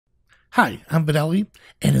Hi, I'm Vanelli,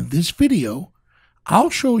 and in this video, I'll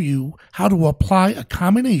show you how to apply a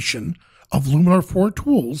combination of Luminar 4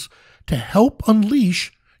 tools to help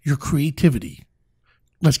unleash your creativity.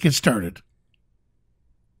 Let's get started.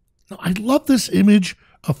 Now, I love this image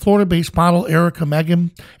of Florida-based model Erica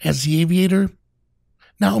Megan as the Aviator.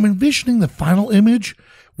 Now, I'm envisioning the final image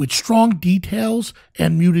with strong details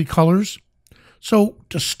and muted colors. So,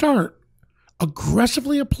 to start,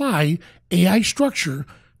 aggressively apply AI structure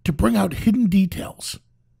to bring out hidden details.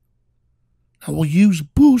 Now we'll use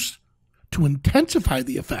boost to intensify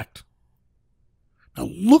the effect. Now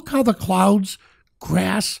look how the clouds,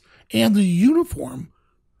 grass, and the uniform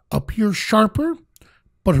appear sharper,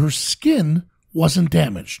 but her skin wasn't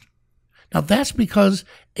damaged. Now that's because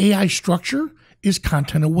AI structure is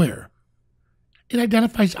content aware. It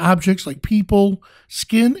identifies objects like people,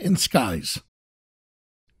 skin, and skies.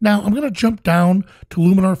 Now, I'm going to jump down to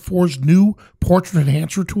Luminar 4's new Portrait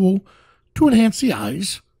Enhancer tool to enhance the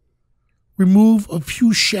eyes, remove a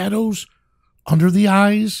few shadows under the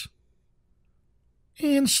eyes,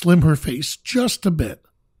 and slim her face just a bit.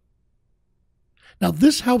 Now,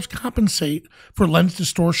 this helps compensate for lens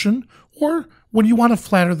distortion or when you want to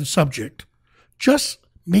flatter the subject. Just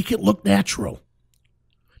make it look natural.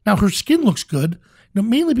 Now, her skin looks good,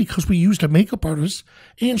 mainly because we used a makeup artist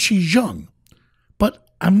and she's young. But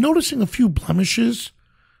I'm noticing a few blemishes,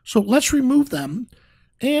 so let's remove them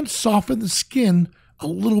and soften the skin a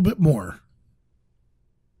little bit more.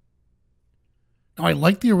 Now, I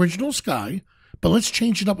like the original sky, but let's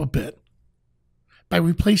change it up a bit. By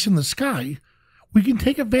replacing the sky, we can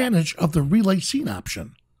take advantage of the relight scene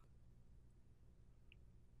option.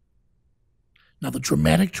 Now, the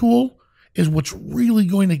dramatic tool is what's really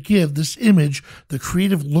going to give this image the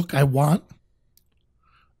creative look I want.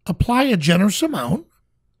 Apply a generous amount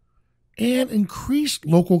and increase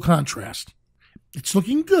local contrast. It's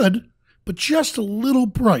looking good, but just a little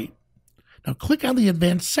bright. Now click on the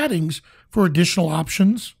advanced settings for additional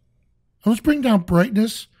options. Now let's bring down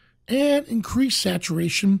brightness and increase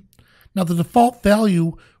saturation. Now the default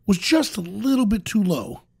value was just a little bit too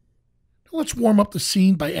low. Now let's warm up the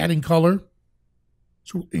scene by adding color.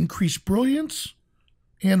 So increase brilliance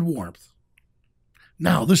and warmth.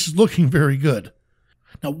 Now this is looking very good.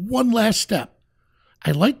 Now one last step.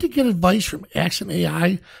 I like to get advice from Accent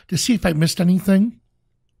AI to see if I missed anything.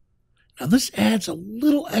 Now this adds a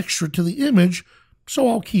little extra to the image, so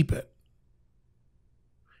I'll keep it.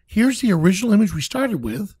 Here's the original image we started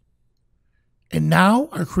with, and now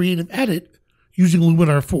our creative edit using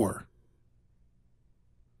Luminar 4.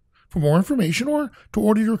 For more information or to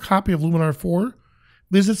order your copy of Luminar 4,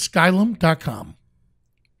 visit Skylum.com.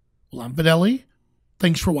 Well, I'm Vanelli.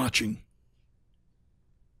 Thanks for watching.